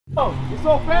You're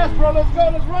so fast, bro. Let's go.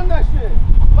 Let's run that shit.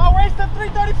 I'll race the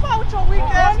 335 with your weak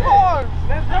ass cars.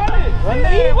 Let's run it. Run the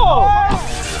Evo.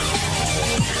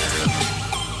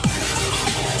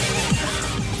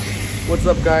 What's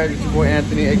up, guys? It's your boy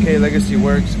Anthony, aka Legacy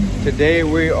Works. Today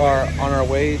we are on our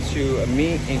way to a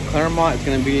meet in Claremont. It's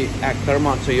gonna be at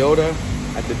Claremont Toyota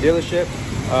at the dealership.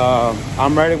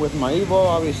 I'm riding with my Evo,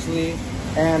 obviously,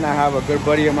 and I have a good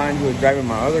buddy of mine who is driving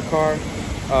my other car,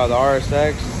 the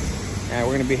RSX. And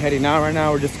we're gonna be heading out right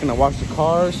now. We're just gonna watch the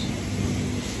cars,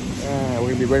 and we're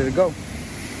gonna be ready to go.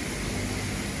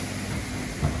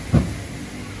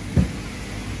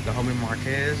 The homie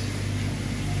Marquez.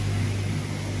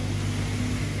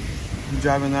 I'm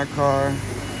driving that car.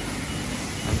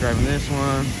 I'm driving this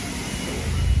one.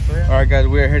 So, yeah. All right, guys,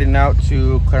 we are heading out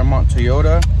to Claremont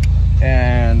Toyota,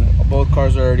 and both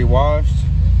cars are already washed,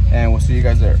 and we'll see you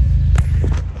guys there.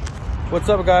 What's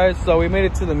up, guys? So we made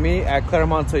it to the meet at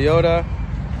Claremont Toyota.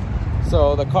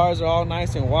 So the cars are all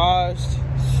nice and washed.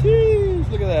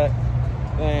 Sheesh, look at that.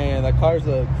 Man, the cars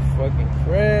look fucking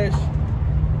fresh.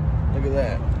 Look at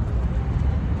that.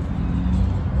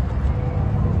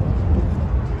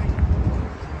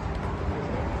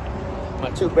 My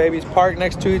two babies parked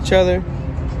next to each other.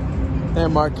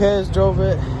 And Marquez drove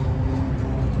it.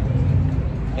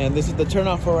 And this is the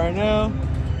turnout for right now.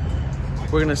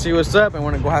 We're gonna see what's up and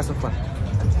we're gonna go have some fun.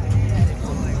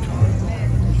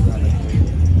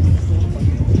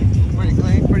 Pretty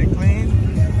clean, pretty clean.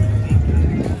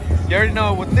 You already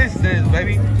know what this is,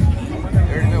 baby. You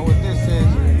already know what this is.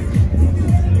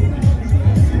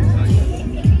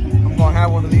 I'm gonna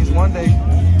have one of these one day.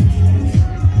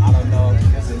 I don't know if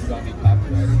this is gonna be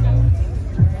copyrighted though.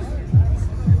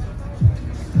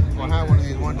 I'm gonna have one of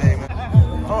these one day, man.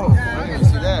 Oh, I didn't even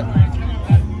see that.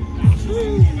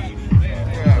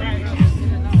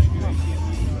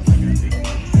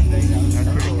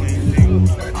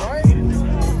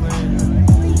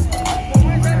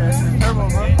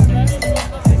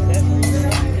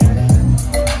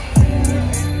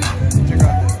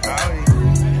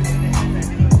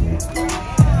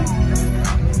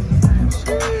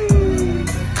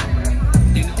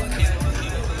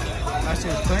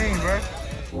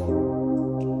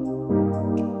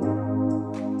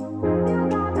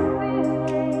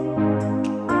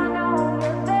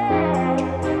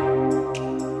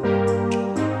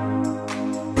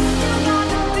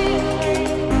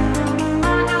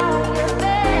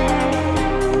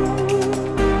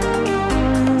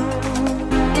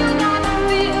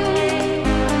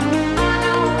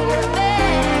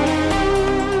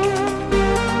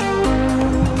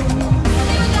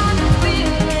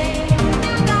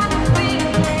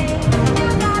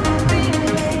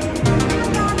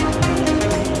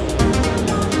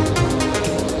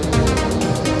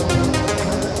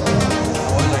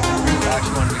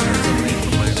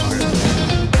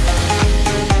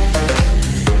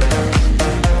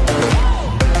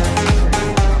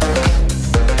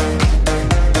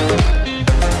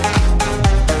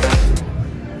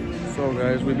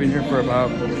 We've been here for about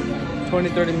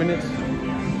 20-30 minutes,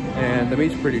 and the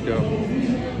meet's pretty dope.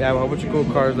 They have a whole bunch of cool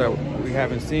cars that we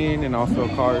haven't seen, and also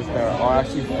cars that are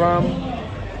actually from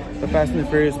the Fast and the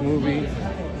Furious movie.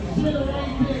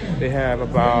 They have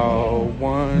about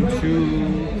 1,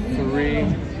 2, 3.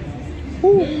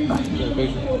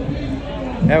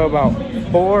 They have about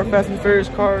 4 Fast and Furious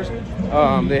cars.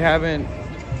 They haven't,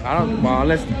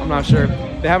 unless I'm not sure,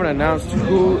 they haven't announced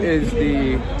who is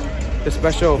the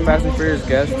special Fast and Furious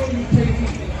guest,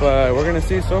 but we're gonna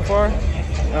see so far.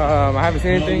 I haven't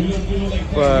seen anything,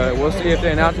 but we'll see if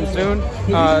they announce him soon.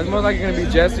 It's most likely gonna be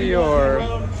Jesse or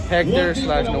Hector /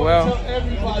 Noel,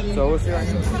 so we'll see.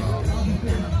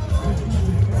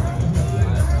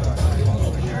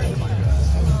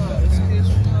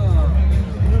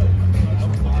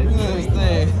 This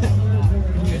thing.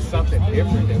 It's something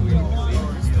different that we don't see.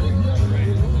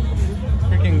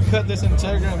 Freaking cut this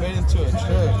Integra and made it into a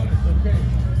truck.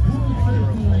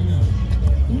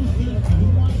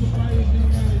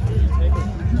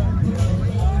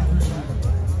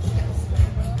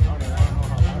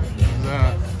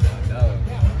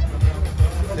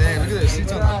 Damn, look at the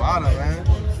seats on the bottom, man.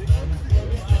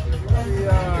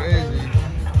 Crazy.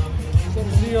 Some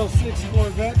Z06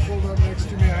 Corvette pulled up next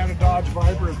to me. I had a Dodge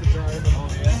Viper at the time.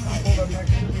 Pulled up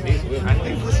next to me. I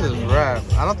think this is wrap.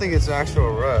 I don't think it's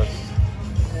actual rust.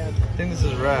 I think this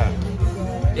is wrap.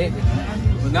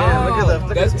 No,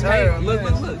 look at the tire. Look.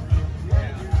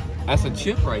 That's a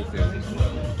chip right there.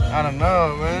 I don't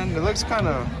know, man. It looks kind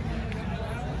of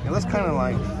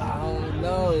like. I don't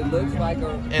know. It looks like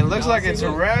a. It looks like it's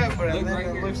a wrap, but then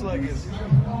it looks like it's.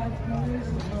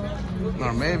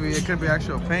 Or maybe it could be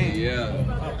actual paint. Yeah.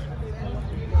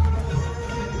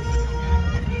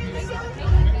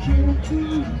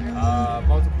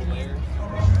 Multiple layers.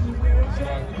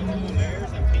 Start with the blue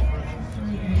layers and paint.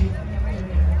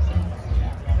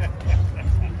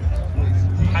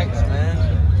 Heights, man.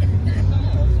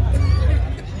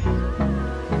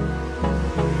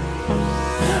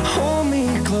 Hold me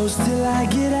close till I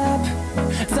get up.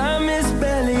 Time is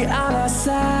barely on our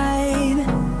side.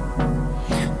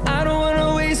 I don't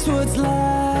wanna waste what's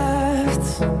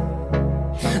left.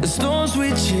 The storms we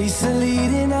chase are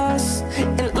leading us,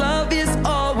 and love is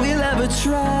all we'll ever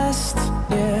trust.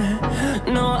 Yeah,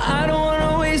 no, I don't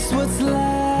wanna waste what's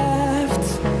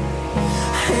left.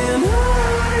 And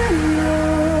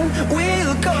on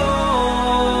we'll go,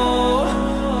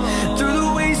 through the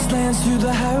wastelands, through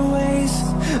the highways,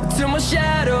 till my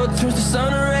shadow turns to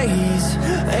sun rays.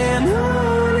 And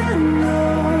on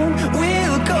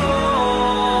we'll go,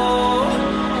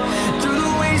 through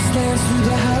the wastelands, through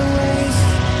the highways,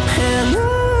 and on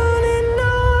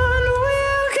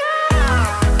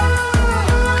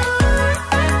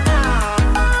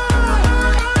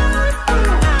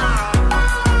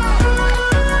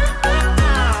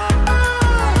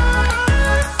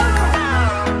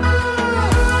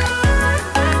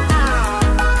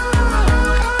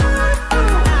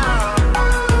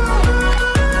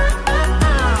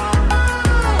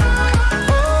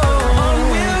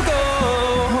we'll go.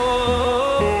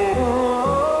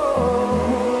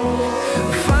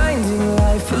 Finding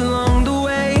life along the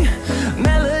way,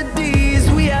 melodies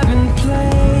we haven't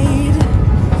played.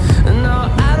 No,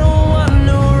 I don't want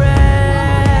no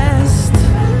rest.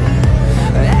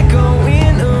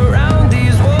 Echoing around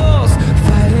these walls,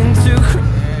 fighting to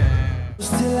close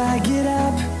till I get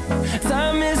up.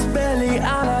 Time is barely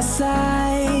on our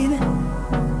side.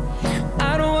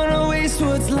 I don't wanna waste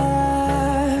what's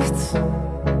left.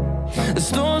 The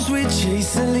storms we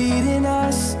chase are leading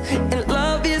us, and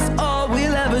love is all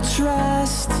we'll ever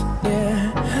trust.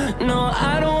 Yeah, no,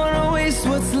 I don't wanna waste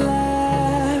what's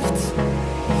left.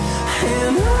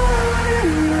 And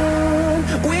on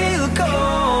we'll go,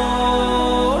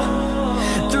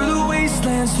 through the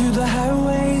wastelands, through the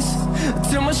highways,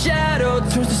 till my shadow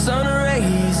turns to sun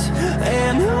rays.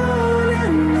 And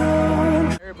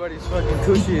on. Everybody's fucking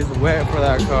coochie is wet for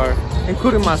that car,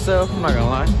 including myself. I'm not gonna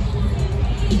lie.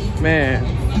 Man,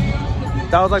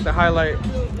 that was like the highlight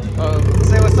of.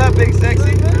 Say what's up, big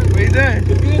sexy. What you doing?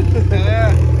 Good.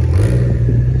 Yeah.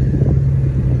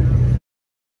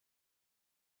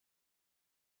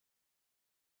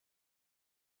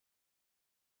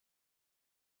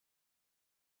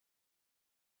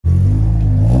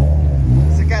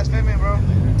 Sick ass fitment, bro.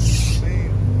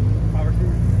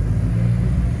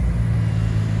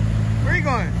 Where are you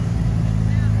going?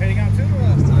 Heading out to the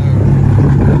last time.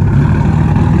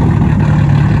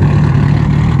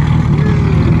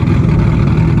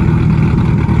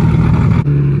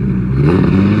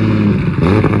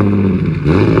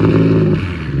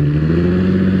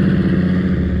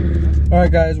 All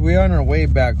right, guys, we are on our way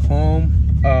back home.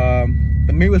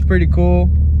 The meet was pretty cool.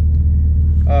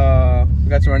 We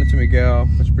got to run into Miguel.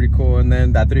 That's pretty cool. And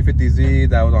then that 350Z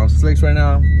that was on slicks right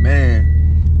now,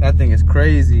 man, that thing is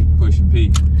crazy. Pushing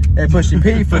P. Hey, pushing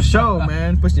P for sure,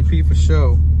 man. Pushing P for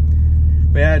sure.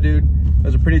 But yeah, dude, it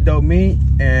was a pretty dope meet,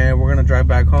 and we're gonna drive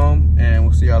back home, and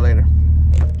we'll see y'all later.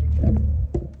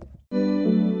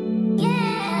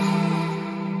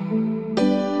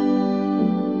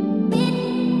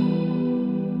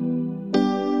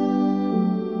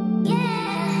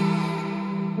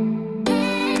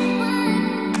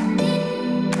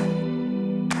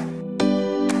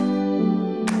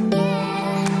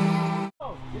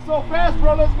 So fast,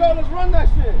 bro. Let's go. Let's run that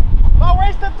shit. Don't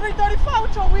race the 335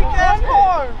 with your weak ass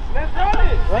cars. Let's run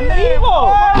it. Run the Evo.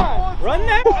 Run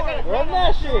that. Run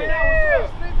that shit.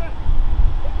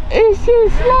 Hey,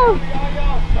 shit, slow.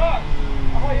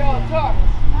 Y'all talk.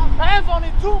 Bands on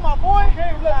it too, my boy.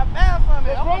 Okay, look. Bands on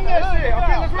it. Let's run that shit.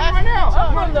 Okay, let's run right now.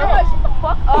 Come on, let's go. Shut the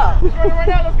fuck up. Let's run it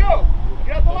right now. Let's go.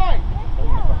 Get out the line.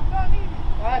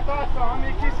 I thought so. I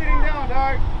mean, keep sitting down,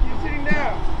 dog. Keep sitting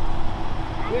down.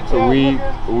 Good job,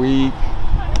 Weak.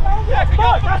 Yeah,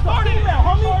 fuck, that's the female,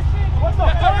 homie. What's the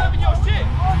fuck? That's your shit.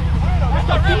 That's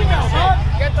the female, bro.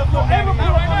 Get the fuck out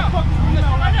right now.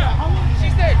 Right now, homie.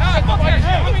 She said, nah, fuck that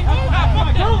shit, homie. Nah,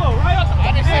 fuck that. Right?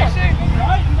 I didn't say shit.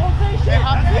 Right? You don't say shit.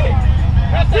 That's it.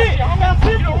 That's it.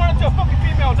 You don't run into a fucking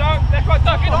female, dog. That's what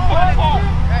I thought. Get the fucking car.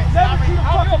 Never treat a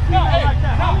fucking female like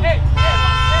that, homie. Hey,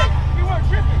 we weren't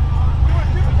tripping.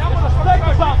 That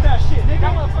motherfucker about that shit, nigga.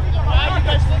 That motherfucker. Why you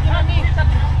guys looking at me?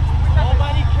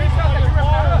 Nobody cares about your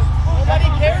cars. Nobody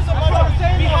cares about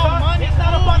your money. It's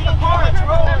not about the cars,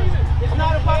 bro. It's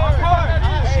not about the cars.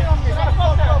 Shit on me. Shut the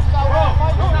fuck up, bro.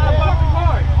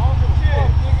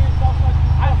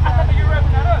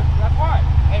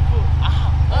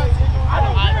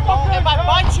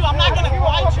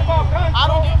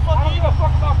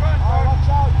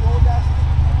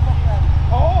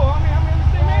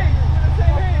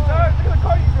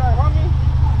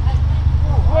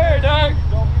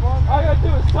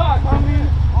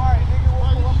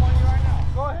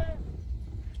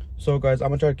 guys, I'm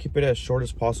gonna try to keep it as short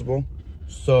as possible.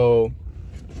 So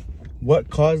what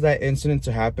caused that incident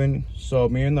to happen? So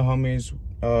me and the homies,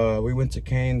 we went to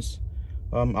Cane's.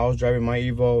 I was driving my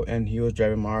Evo and he was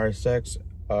driving my RSX.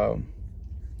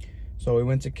 So we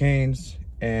went to Cane's,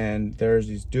 and there's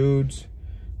these dudes.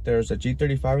 There's a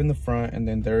G35 in the front, and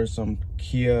then there's some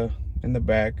Kia in the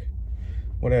back,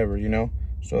 whatever, you know.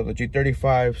 So the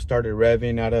G35 started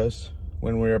revving at us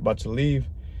when we were about to leave,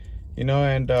 you know.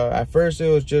 And at first it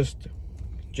was just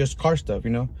car stuff, you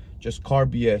know, just car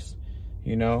BS,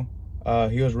 you know.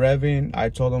 He was revving. I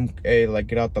told him, hey, like,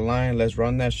 get out the line, let's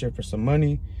run that shit for some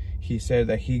money. He said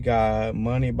that he got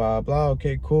money, blah blah.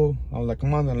 Okay, cool. I was like,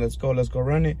 come on then, let's go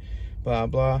run it, blah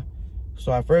blah.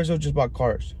 So at first it was just about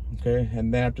cars, okay,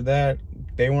 and then after that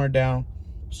they weren't down,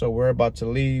 so we're about to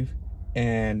leave,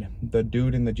 and the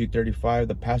dude in the G35,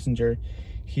 the passenger,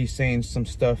 he's saying some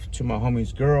stuff to my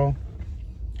homie's girl,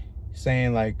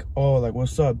 saying like, oh, like,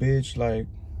 what's up, bitch, like,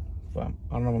 I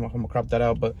don't know if I'm gonna crop that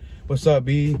out, but what's up,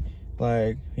 B,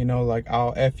 like, you know, like,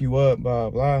 I'll F you up,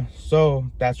 blah blah. So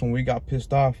that's when we got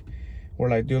pissed off. We're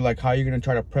like, dude, like, how are you gonna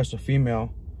try to press a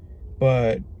female,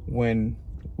 but when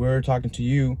we're talking to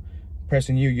you,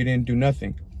 pressing you didn't do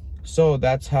nothing? So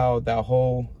that's how that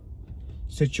whole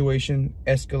situation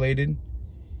escalated.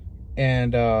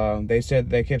 And they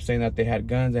kept saying that they had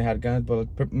guns,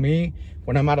 but me,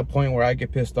 when I'm at a point where I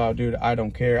get pissed off, dude, I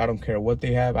don't care what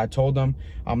they have. I told them,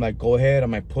 I'm like, go ahead, I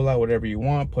might pull out whatever you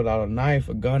want, pull out a knife,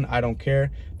 a gun, I don't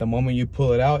care. The moment you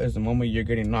pull it out is the moment you're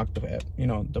getting knocked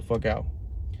the fuck out.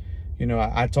 You know,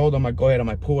 I told them, I go ahead, I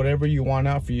might pull whatever you want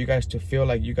out for you guys to feel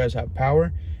like you guys have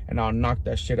power, and I'll knock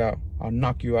that shit out. I'll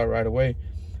knock you out right away.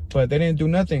 But they didn't do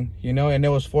nothing, you know. And it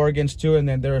was 4 against 2, and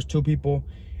then there was 2 people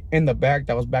in the back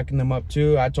that was backing them up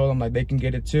too. I told them, like, they can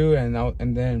get it too, and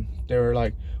then they were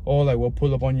like, oh, like, we'll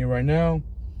pull up on you right now.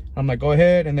 I'm like, go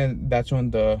ahead. And then that's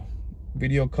when the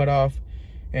video cut off,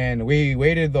 and we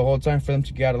waited the whole time for them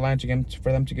to get out of line,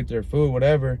 for them to get their food,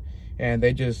 whatever, and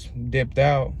they just dipped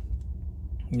out,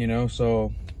 you know.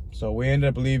 So we ended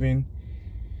up leaving,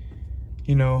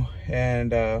 you know,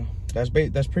 and that's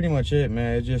pretty much it,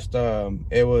 man. It just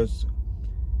it was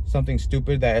something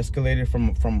stupid that escalated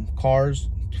from cars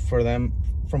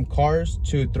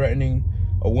to threatening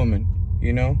a woman,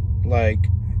 you know. Like,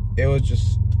 it was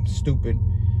just stupid,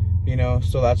 you know.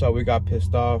 So that's why we got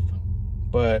pissed off,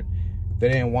 but they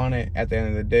didn't want it at the end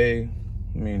of the day.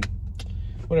 I mean,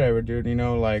 whatever, dude, you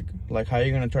know. Like how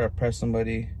you gonna try to press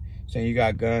somebody saying you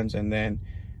got guns, and then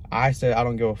I said I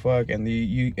don't give a fuck, and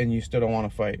you still don't want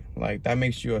to fight? Like, that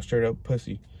makes you a straight up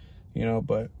pussy, you know.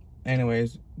 But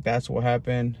anyways, that's what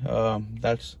happened.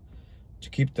 That's to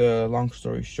keep the long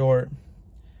story short.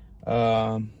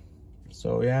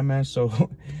 So yeah, man, so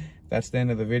that's the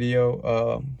end of the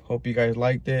video. Hope you guys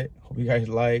liked it. Hope you guys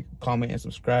like, comment, and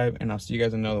subscribe, and I'll see you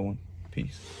guys in another one.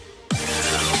 Peace.